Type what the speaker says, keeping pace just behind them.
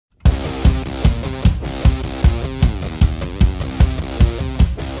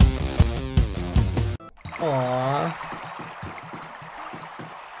Aww.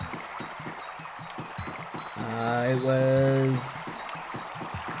 It was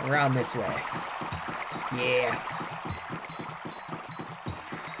around this way. Yeah.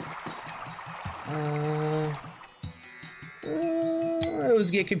 I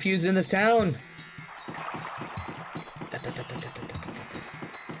always get confused in this town.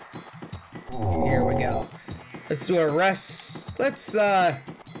 Here we go. Let's do a rest. Let's,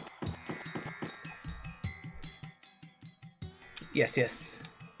 Yes.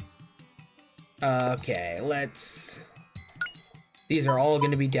 Okay, let's... These are all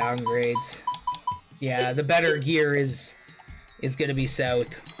going to be downgrades. Yeah, the better gear is going to be south.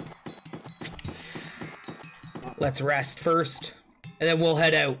 Let's rest first, and then we'll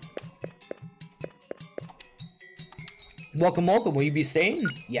head out. Welcome. Will you be staying?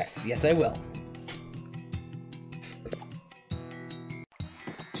 Yes, I will.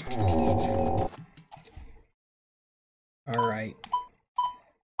 Alright.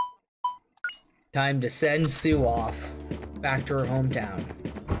 Time to send Sue off back to her hometown.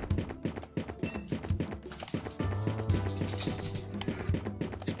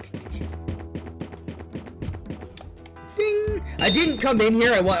 Ding! I didn't come in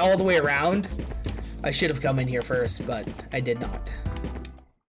here, I went all the way around. I should have come in here first, but I did not.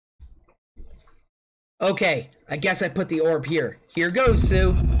 Okay, I guess I put the orb here. Here goes,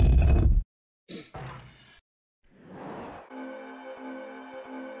 Sue.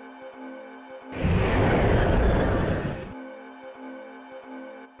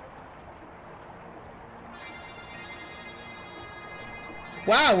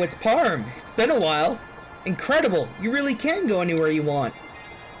 Wow, it's Parm. It's been a while. Incredible. You really can go anywhere you want.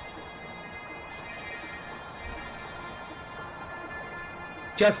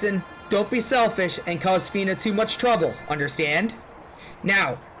 Justin, don't be selfish and cause Fina too much trouble, understand?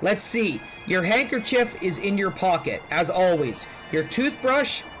 Now, let's see. Your handkerchief is in your pocket, as always. Your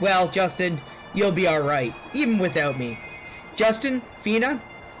toothbrush? Well, Justin, you'll be alright, even without me. Justin, Fina,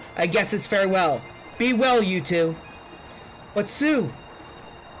 I guess it's farewell. Be well, you two. But Sue,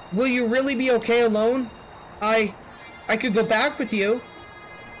 will you really be okay alone? I could go back with you.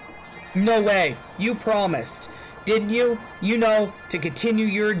 No way. You promised. Didn't you? You know, to continue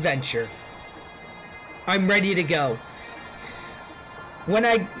your adventure. I'm ready to go.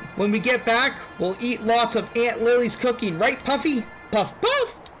 When we get back, we'll eat lots of Aunt Lily's cooking, right, Puffy? Puff,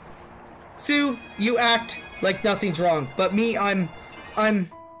 puff! Sue, you act like nothing's wrong, but me, I'm...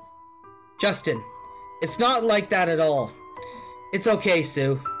 Justin, it's not like that at all. It's okay,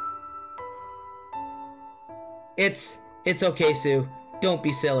 Sue. It's okay, Sue. Don't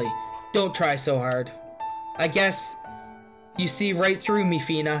be silly. Don't try so hard. I guess you see right through me,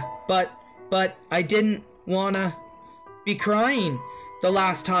 Fina, but I didn't wanna be crying the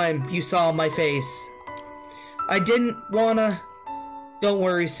last time you saw my face. I didn't wanna... Don't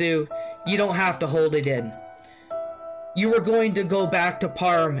worry, Sue. You don't have to hold it in. You were going to go back to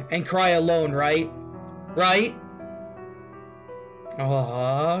Parm and cry alone, right? Right?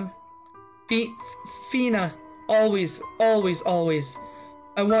 Aww. Fina, always.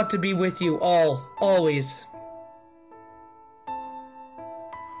 I want to be with you all, always.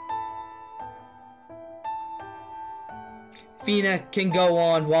 Fina can go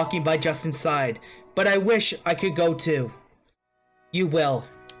on walking by Justin's side, but I wish I could go too. You will.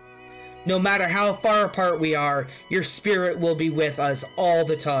 No matter how far apart we are, your spirit will be with us all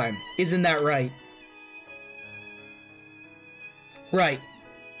the time. Isn't that right? Right.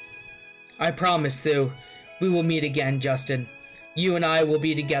 I promise, Sue. We will meet again, Justin. You and I will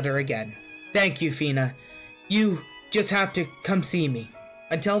be together again. Thank you, Fina. You just have to come see me.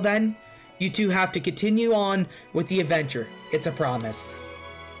 Until then, you two have to continue on with the adventure. It's a promise.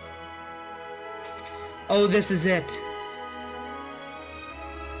 Oh, this is it.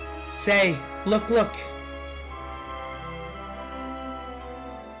 Say, look.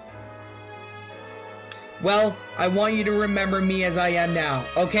 Well, I want you to remember me as I am now.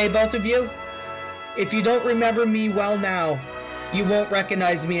 Okay, both of you? If you don't remember me well now, you won't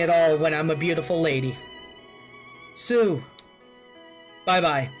recognize me at all when I'm a beautiful lady. Sue.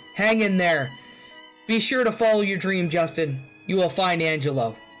 Bye-bye. Hang in there. Be sure to follow your dream, Justin. You will find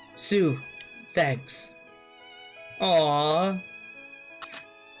Angelo. Sue, thanks. Aww.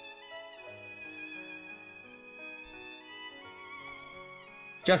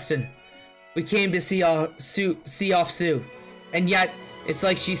 Justin, we came to see off Sue, and yet it's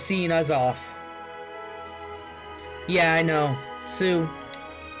like she's seeing us off. Yeah, I know. Sue.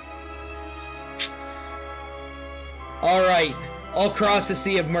 Alright, I'll cross the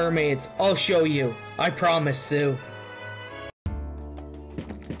Sea of Mermaids. I'll show you. I promise, Sue.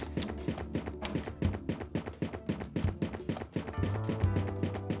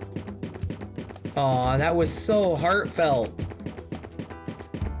 Aw, that was so heartfelt.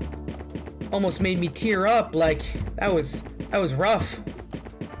 Almost made me tear up, like, that was rough.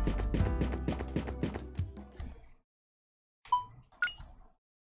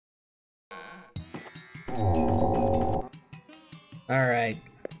 Alright,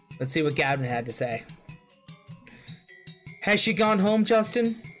 let's see what Gadwin had to say. Has she gone home,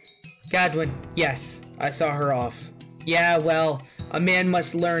 Justin? Gadwin, yes, I saw her off. Yeah, well, a man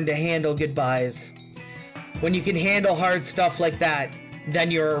must learn to handle goodbyes. When you can handle hard stuff like that,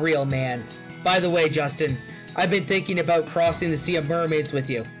 then you're a real man. By the way, Justin, I've been thinking about crossing the Sea of Mermaids with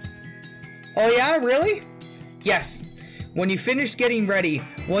you. Oh yeah, really? Yes. When you finish getting ready,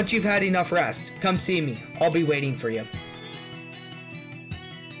 once you've had enough rest, come see me. I'll be waiting for you.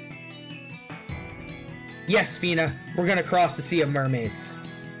 Yes, Fina, we're gonna cross the Sea of Mermaids.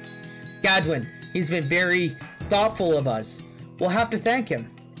 Gadwin, he's been very thoughtful of us. We'll have to thank him.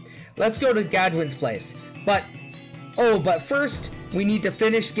 Let's go to Gadwin's place. But first, we need to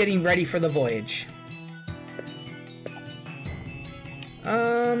finish getting ready for the voyage.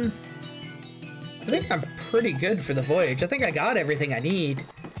 I think I'm pretty good for the voyage. I think I got everything I need.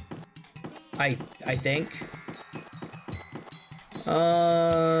 I think.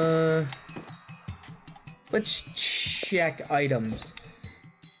 Let's check items.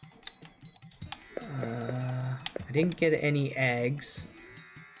 I didn't get any eggs.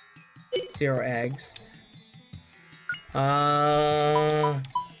 0 eggs. I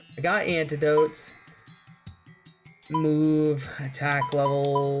got antidotes. Move, attack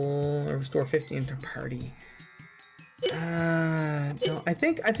level, restore 50 into party. No, I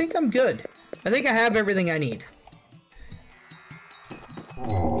think I'm good. I think I have everything I need.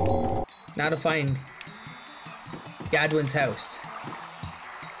 Now to find Gadwin's house.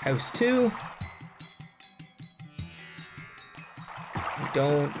 House 2.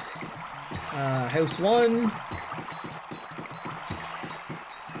 Don't. House 1.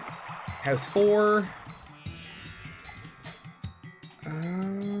 House 4.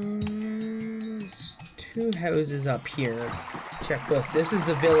 There's 2 houses up here. Check both. This is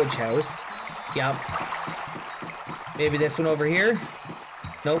the village house. Yep. Maybe this one over here?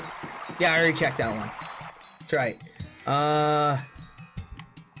 Nope. Yeah, I already checked that one. That's right.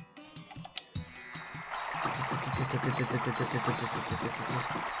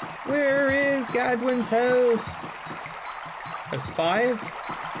 Where is Gadwin's house? House 5?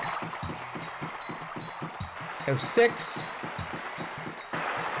 House 6?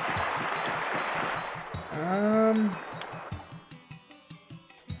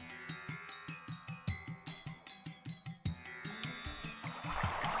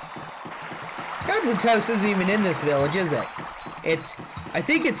 Gadwin's house isn't even in this village, is it? I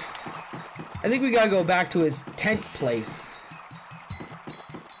think we gotta go back to his tent place.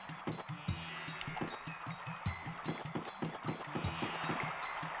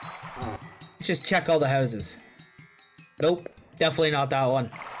 Let's just check all the houses. Nope, definitely not that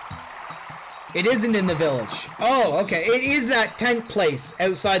one. It isn't in the village. Oh, okay. It is that tent place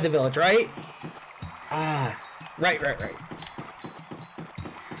outside the village, right? Ah, right.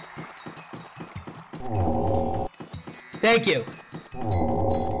 Thank you.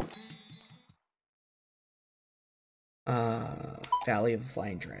 Valley of the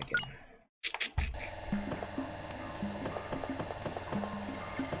Flying Dragon.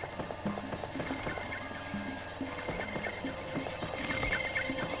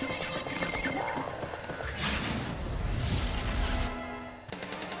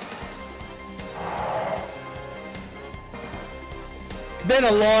 It's been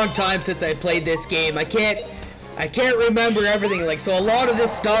a long time since I played this game. I can't remember everything. Like, so a lot of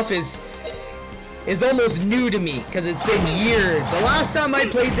this stuff is almost new to me because it's been years. The last time I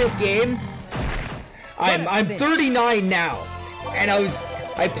played this game, I'm 39 now, and I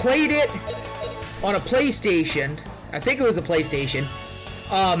played it on a PlayStation. I think it was a PlayStation.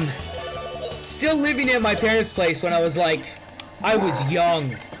 Still living at my parents' place when I was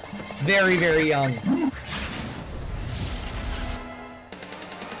young, very, very young.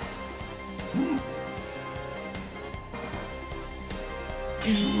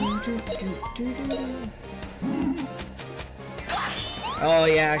 Oh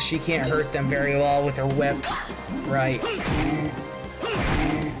yeah, she can't hurt them very well with her whip. Right.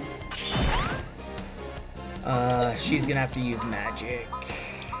 She's gonna have to use magic.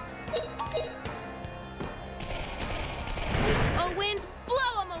 Oh, wind,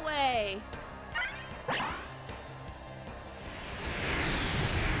 blow them away!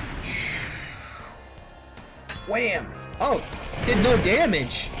 Wham! Oh, did no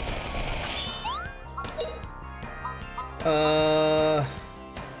damage.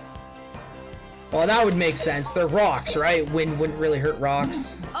 Well, that would make sense. They're rocks, right? Wind wouldn't really hurt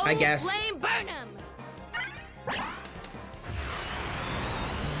rocks, I guess. Flame, burn 'em!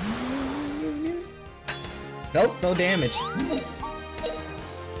 Nope, no damage.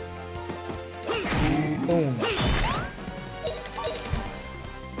 Boom.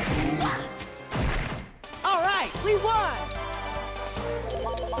 All right, we won.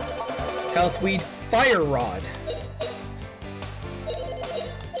 Health weed, fire rod.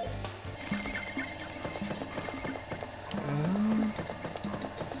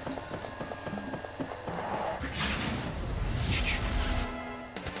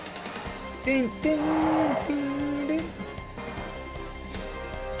 Ding, ding, ding, ding.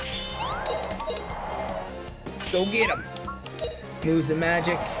 Go get him. Moves of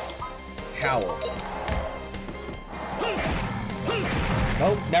magic. Howl.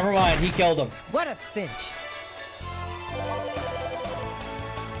 Oh, never mind. He killed him. What a cinch.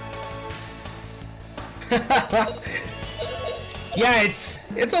 Yeah,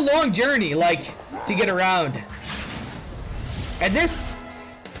 it's a long journey, like, to get around. And this,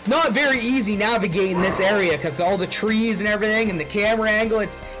 not very easy navigating this area because all the trees and everything and the camera angle,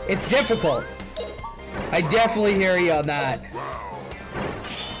 it's difficult. I definitely hear you on that.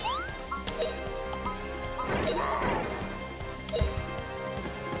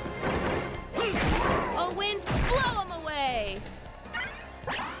 Oh, wind, blow 'em away!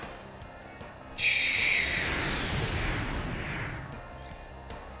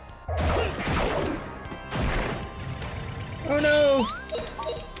 Oh no!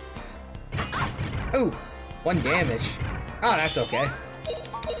 Oh, 1 damage. Oh, that's okay.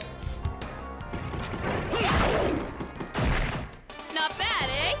 Not bad,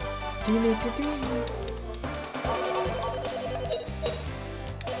 eh?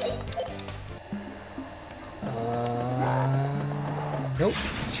 Nope.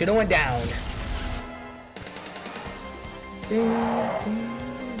 Should've went down.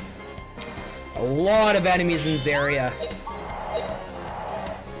 A lot of enemies in this area.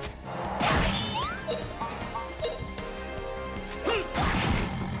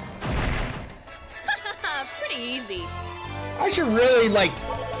 Pretty easy. I should really, like,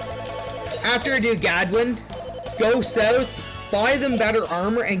 after I do Gadwin, go south, buy them better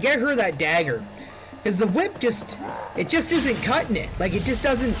armor, and get her that dagger. Because the whip it just isn't cutting it. Like, it just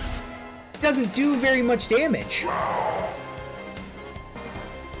doesn't do very much damage.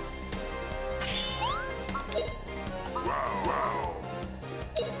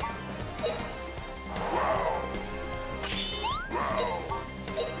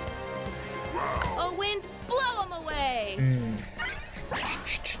 Oh, wind, blow 'em away!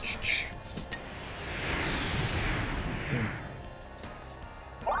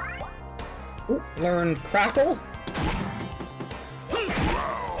 Ooh, learn Crackle.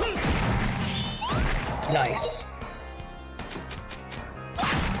 Nice.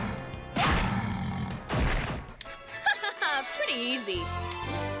 Pretty easy.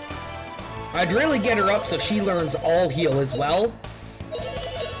 I'd really get her up so she learns all heal as well.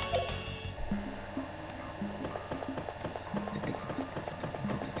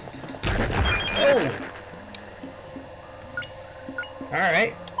 Oh!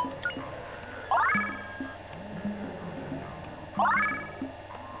 Alright.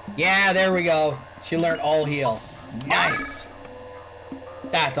 Yeah, there we go. She learned all heal. Nice!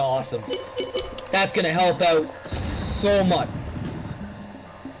 That's awesome. That's gonna help out so much.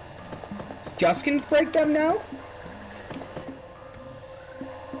 Just can break them now?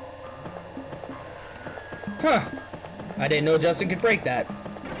 Huh. I didn't know Justin could break that.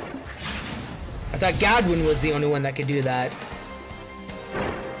 I thought Godwin was the only one that could do that.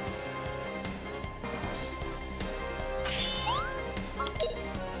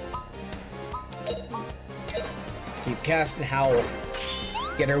 Keep casting Howl.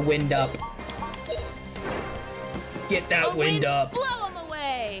 Get her wind up. Get that Oh, wind up. Blow 'em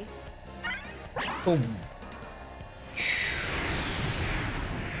away! Boom.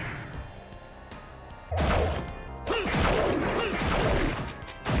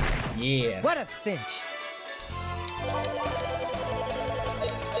 Yeah. What a cinch.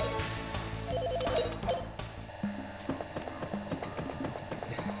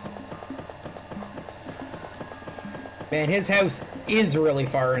 Man, his house is really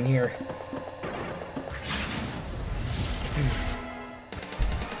far in here.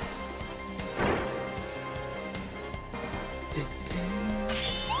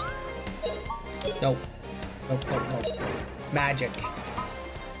 Nope. Nope, nope, nope. Magic.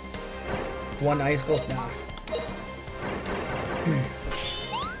 One ice goes, nah.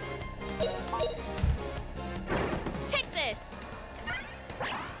 Take this!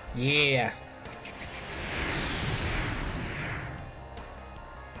 Yeah.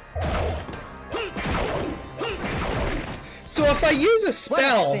 So if I use a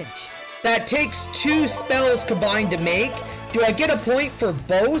spell cinch. that takes 2 spells combined to make, do I get a point for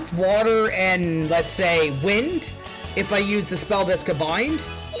both water and, let's say, wind? If I use the spell that's combined?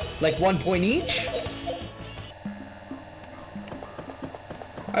 Like 1 point each?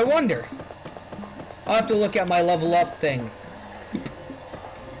 I wonder. I'll have to look at my level up thing.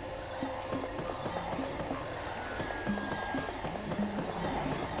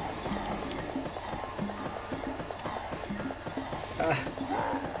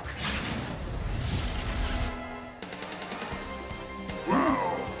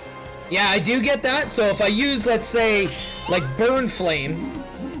 Yeah, I do get that. So if I use, let's say, like Burn Flame,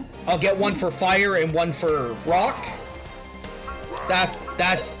 I'll get 1 for fire and 1 for rock.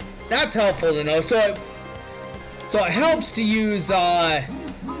 That's helpful to know. So it helps to use the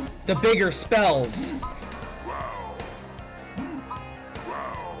bigger spells.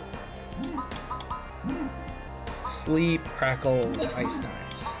 Sleep, crackle, ice knives.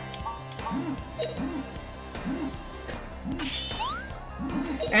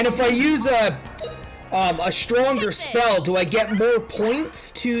 And if I use a stronger spell, do I get more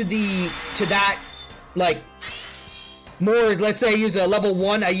points to that, like, more? Let's say I use a level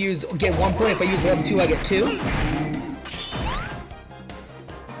 1, I get 1 point. If I use level 2, I get 2.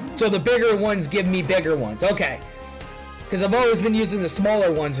 So the bigger ones give me bigger ones. Okay. Because I've always been using the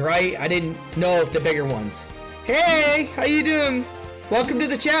smaller ones, right? I didn't know if the bigger ones. Hey, how you doing? Welcome to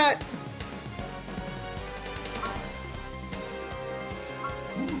the chat.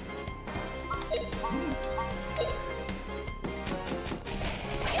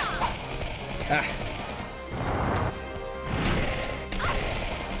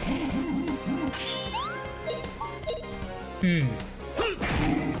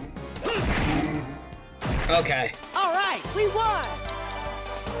 Okay. All right, we won.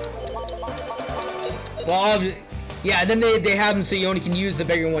 Well, yeah, then they have them so you only can use the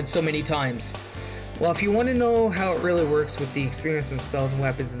bigger ones so many times. Well, if you want to know how it really works with the experience and spells and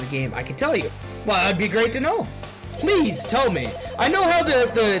weapons in the game, I can tell you. Well, that'd be great to know. Please tell me. I know how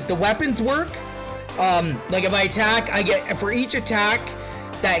the weapons work. Like if I attack, I get, for each attack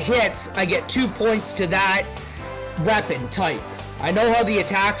that hits, I get 2 points to that weapon type. I know how the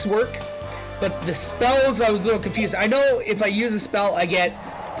attacks work, but the spells, I was a little confused. I know if I use a spell, I get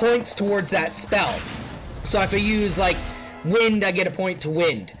points towards that spell. So if I use, like, wind, I get a point to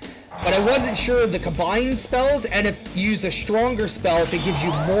wind. But I wasn't sure of the combined spells, and if you use a stronger spell, if it gives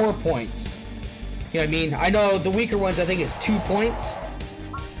you more points. You know what I mean? I know the weaker ones, I think, is 2 points.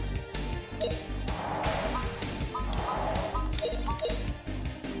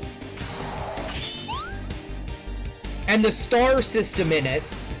 And the star system in it.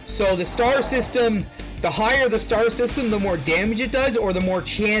 So the star system, the higher the star system, the more damage it does, or the more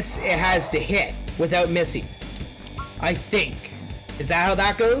chance it has to hit without missing. I think. Is that how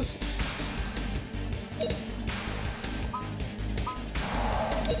that goes?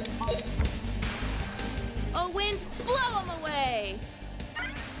 Oh, wind, blow them away!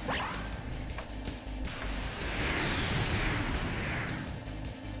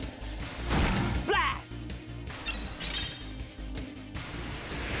 Blast.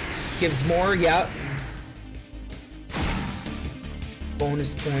 Gives more, yep.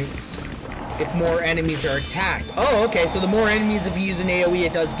 Bonus points if more enemies are attacked. Oh, okay, so the more enemies, if you use an AoE,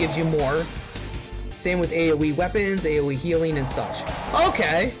 it does gives you more. Same with AoE weapons, AoE healing, and such.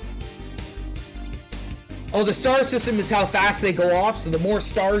 Okay. Oh, the star system is how fast they go off, so the more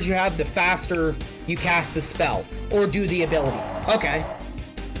stars you have, the faster you cast the spell, or do the ability. Okay.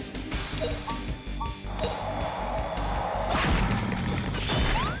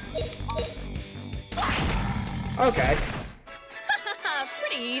 Okay.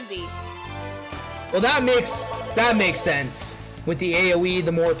 Pretty easy. Well, that makes sense. With the AoE,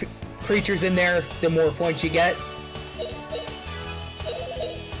 the more creatures in there, the more points you get.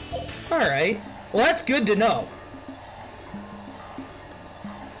 Alright. Well, that's good to know.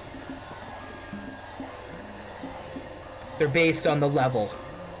 They're based on the level.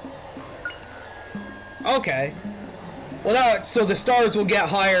 Okay. Well, so the stars will get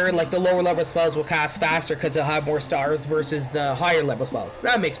higher, like the lower level spells will cast faster because they'll have more stars versus the higher level spells.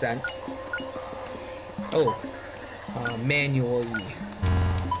 That makes sense. Oh. Manually.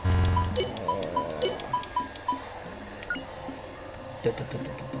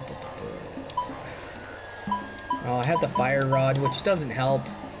 Oh, I have the fire rod, which doesn't help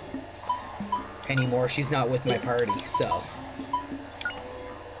anymore. She's not with my party, so.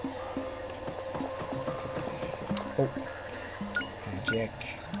 Oh. Magic.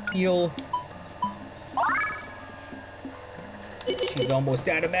 Heal. She's almost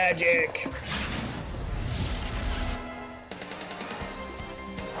out of magic.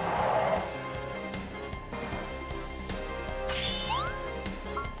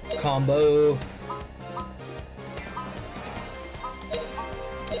 combo.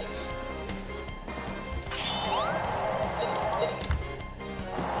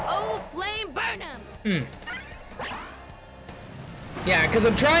 Oh, flame, burn him! Yeah, because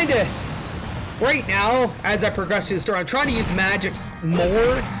I'm trying to... Right now, as I progress through the story, I'm trying to use magics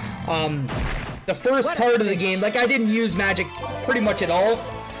more. The first part of the game, like, I didn't use magic pretty much at all.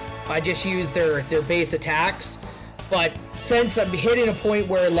 I just used their base attacks. But since I'm hitting a point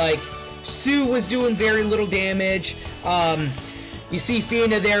where, like, Sue was doing very little damage, you see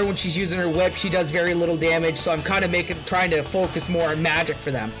Fiona there when she's using her whip, she does very little damage, so I'm kind of trying to focus more on magic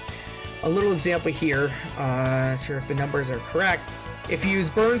for them. A little example here, not sure if the numbers are correct. If you use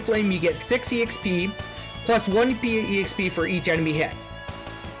Burn Flame, you get 6 EXP, plus 1 EXP for each enemy hit.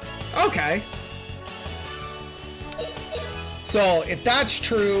 Okay. So, if that's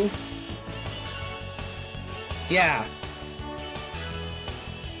true... Yeah.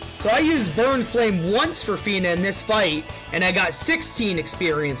 So I used Burn Flame once for Fiona in this fight, and I got 16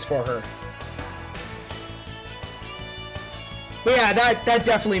 experience for her. But yeah, that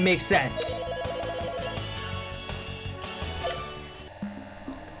definitely makes sense.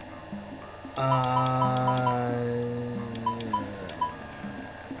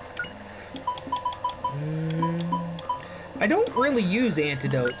 I don't really use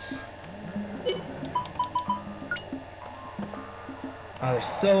antidotes. Oh, there's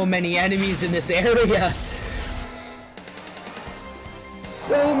so many enemies in this area.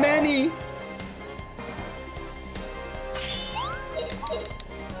 So many.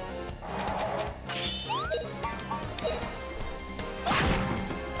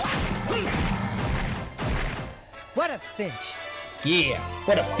 What a cinch. Yeah,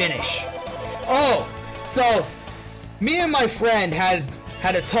 what a finish. Oh, so me and my friend had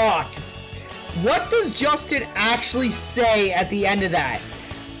a talk. What does Justin actually say at the end of that?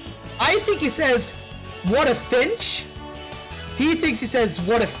 I think he says, what a finch? He thinks he says,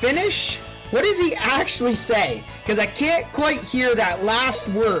 what a finish? What does he actually say? Because I can't quite hear that last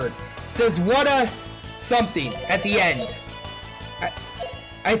word. It says, what a something at the end.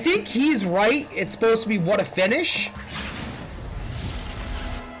 I think he's right. It's supposed to be what a finish.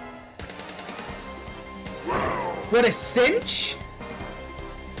 What a cinch?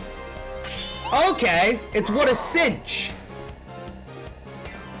 Okay, it's what a cinch.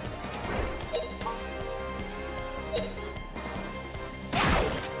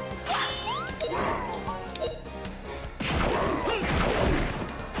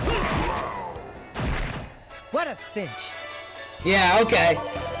 What a cinch. Yeah, okay.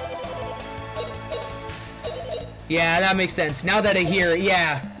 Yeah, that makes sense. Now that I hear it,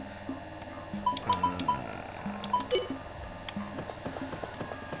 yeah.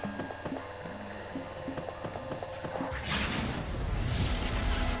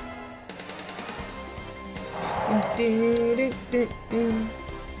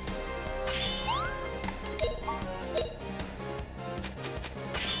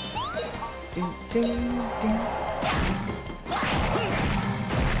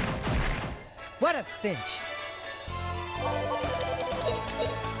 What a cinch.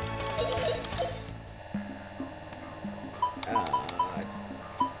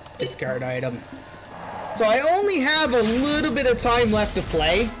 Discard item. So I only have a little bit of time left to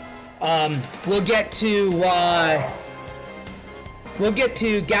play. We'll get to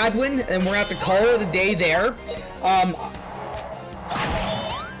Gadwin, and we'll have to call it a day there.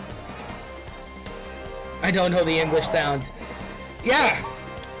 I don't know the English sounds. Yeah.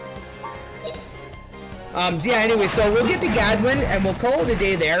 Yeah, anyway, so we'll get to Gadwin, and we'll call it a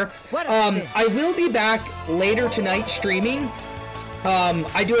day there. I will be back later tonight streaming.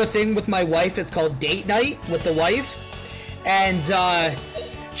 I do a thing with my wife. It's called Date Night with the Wife. And,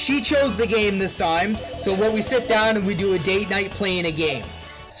 she chose the game this time. So when we sit down and we do a date night playing a game.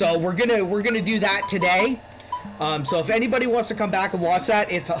 So we're gonna do that today. So if anybody wants to come back and watch that,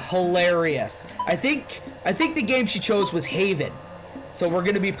 it's hilarious. I think the game she chose was Haven. So we're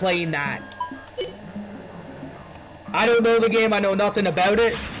gonna be playing that. I don't know the game, I know nothing about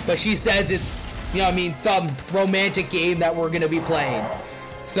it, but she says it's, you know what I mean, some romantic game that we're gonna be playing.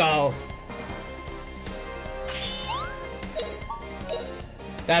 So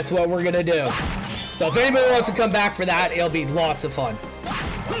that's what we're gonna do. So if anybody wants to come back for that, it'll be lots of fun.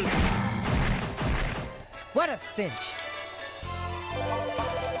 What a cinch.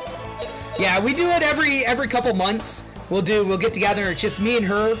 Yeah, we do it every couple months. We'll get together. It's just me and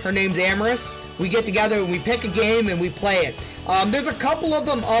her. Her name's Amaris. We get together and we pick a game and we play it. There's a couple of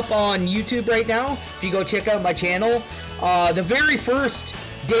them up on YouTube right now. If you go check out my channel. The very first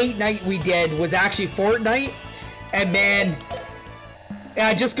date night we did was actually Fortnite. And man,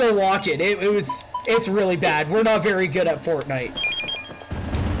 Yeah, just go watch it. It's really bad. We're not very good at Fortnite.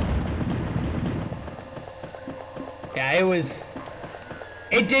 Yeah,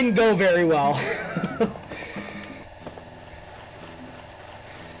 it didn't go very well.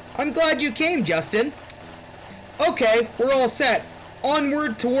 I'm glad you came, Justin. Okay, we're all set.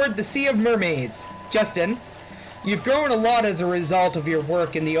 Onward toward the Sea of Mermaids. Justin, you've grown a lot as a result of your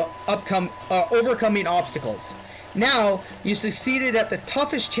work in the overcoming obstacles. Now, you succeeded at the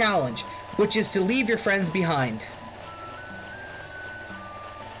toughest challenge, which is to leave your friends behind.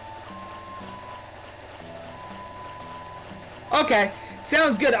 Okay,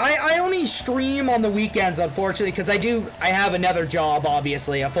 sounds good. I only stream on the weekends, unfortunately, because I have another job,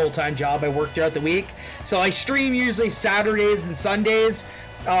 obviously, a full-time job. I work throughout the week. So I stream usually Saturdays and Sundays.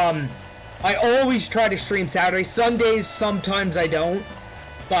 I always try to stream Saturdays. Sundays, sometimes I don't.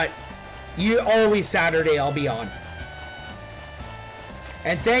 But always Saturday I'll be on.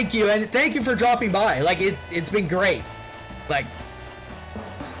 And thank you for dropping by. Like, it's been great. Like,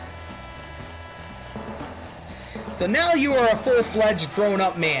 so now you are a full-fledged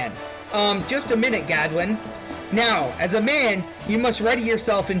grown-up man. Just a minute, Gadwin. Now, as a man, you must ready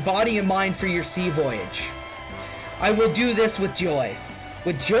yourself in body and mind for your sea voyage. I will do this with joy.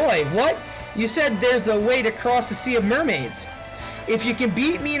 With joy? What? You said there's a way to cross the Sea of Mermaids. If you can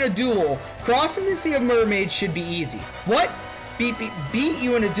beat me in a duel, crossing the Sea of Mermaids should be easy. What? Beat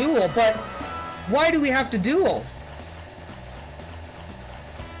you in a duel? But why do we have to duel?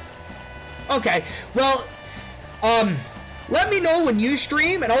 Okay, well, let me know when you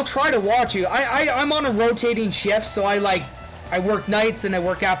stream, and I'll try to watch you. I'm on a rotating shift, so I work nights, and I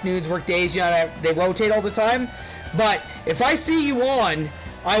work afternoons, work days, you know, they rotate all the time. But if I see you on,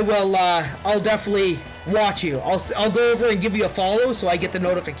 I'll definitely watch you. I'll go over and give you a follow, so I get the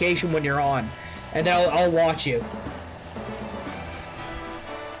notification when you're on, and then I'll watch you.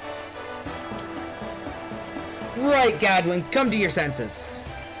 Right, Gadwin, come to your senses.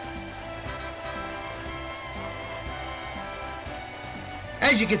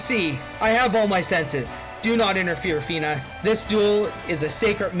 As you can see, I have all my senses. Do not interfere, Fina. This duel is a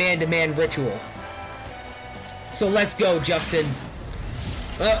sacred man-to-man ritual. So let's go, Justin.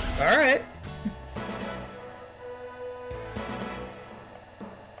 Alright.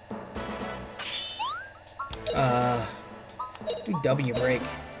 Do W break.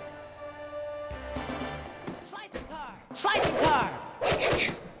 Slicing car!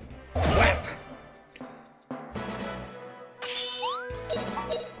 Whap!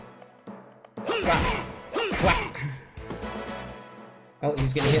 Whap! Whap! Oh,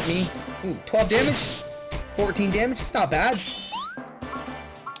 he's gonna hit me. Ooh, 12 damage? 14 damage? It's not bad.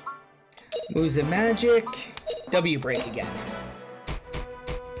 Moves of magic. W break again.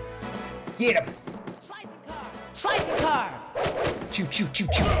 Get him! Slicing car! Slicing car! Choo choo choo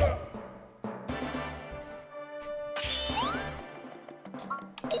choo.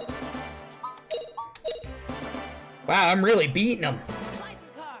 Wow, I'm really beating him.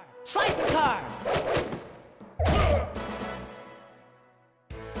 Slicing car!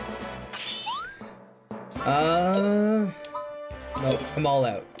 Nope, I'm all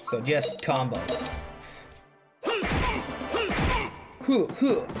out. So just combo. Hoo,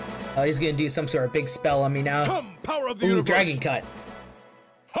 hoo. Oh, he's gonna do some sort of big spell on me now. Come, power of the Ooh, universe. Dragon Cut.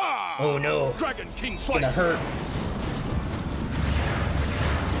 Ha! Oh no. Dragon King It's Slice. gonna hurt.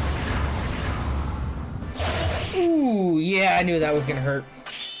 Ooh, yeah, I knew that was gonna hurt.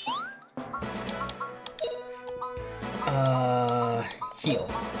 Heal.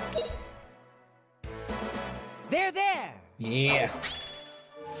 They're there! Yeah.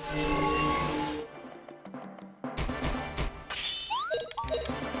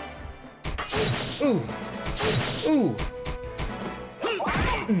 Ooh. Ooh.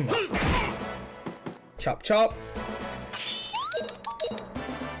 Chop, chop.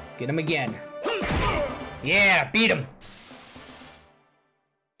 Get him again. Yeah, beat him.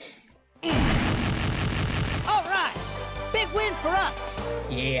 All right! Big win for us!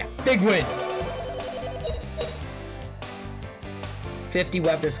 Yeah, big win. 50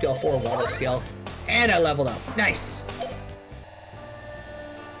 weapon skill, 4 water skill. And I leveled up. Nice.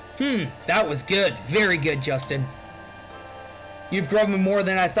 That was good. Very good, Justin. You've grown more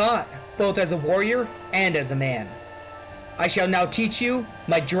than I thought, both as a warrior and as a man. I shall now teach you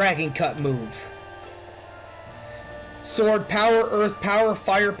my Dragon Cut move. Sword power, earth power,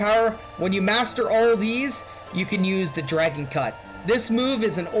 fire power. When you master all of these, you can use the Dragon Cut. This move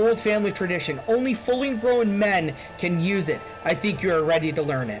is an old family tradition. Only fully grown men can use it. I think you are ready to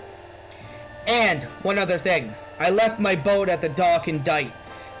learn it. And one other thing. I left my boat at the dock in Dite,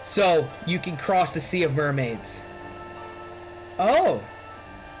 so you can cross the Sea of Mermaids. Oh,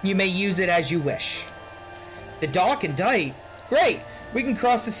 You may use it as you wish. The dock and dike? Great! We can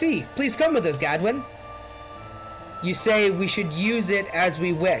cross the sea. Please come with us, Gadwin. You say we should use it as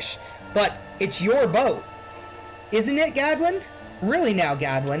we wish, but it's your boat. Isn't it, Gadwin? Really now,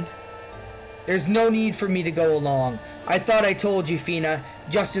 Gadwin? There's no need for me to go along. I thought I told you, Fina.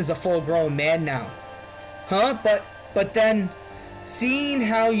 Justin's a full-grown man now. Huh? But then, seeing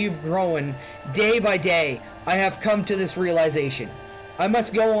how you've grown day by day, I have come to this realization. I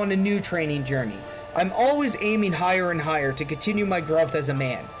must go on a new training journey. I'm always aiming higher and higher to continue my growth as a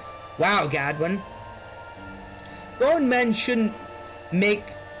man. Wow, Gadwin. Grown men shouldn't make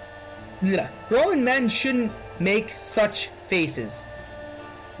such faces.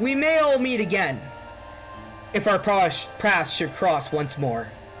 We may all meet again, if our paths should cross once more.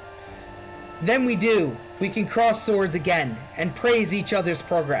 Then we can cross swords again, and praise each other's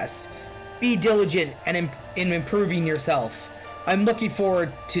progress. Be diligent in improving yourself. I'm looking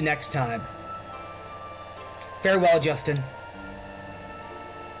forward to next time. Farewell, Justin.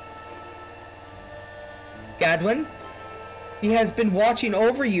 Gadwin? He has been watching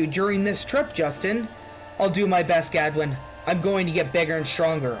over you during this trip, Justin. I'll do my best, Gadwin. I'm going to get bigger and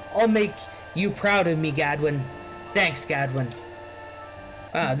stronger. I'll make you proud of me, Gadwin. Thanks, Gadwin.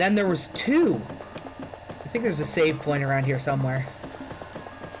 Then there was 2. I think there's a save point around here somewhere.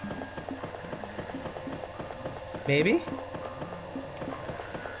 Maybe?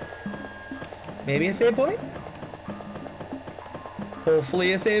 Maybe a save point?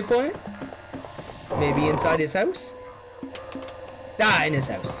 Hopefully a save point? Maybe inside his house? Ah, in his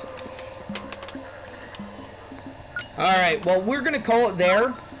house. Alright, well, we're gonna call it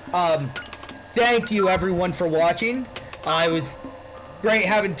there. Thank you, everyone, for watching. It was great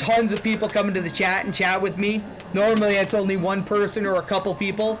having tons of people come into the chat and chat with me. Normally, it's only one person or a couple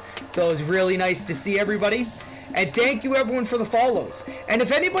people, so it was really nice to see everybody. And thank you, everyone, for the follows. And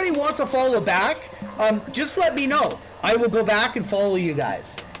if anybody wants a follow back, just let me know. I will go back and follow you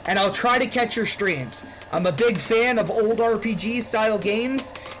guys. And I'll try to catch your streams. I'm a big fan of old RPG style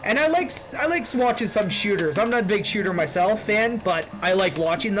games, and I like watching some shooters. I'm not a big shooter myself fan, but I like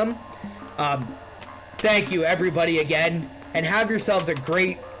watching them. Thank you, everybody, again, and have yourselves a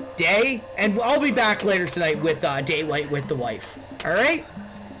great day. And I'll be back later tonight with Date Night with the wife. All right?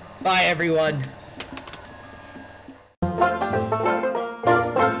 Bye, everyone.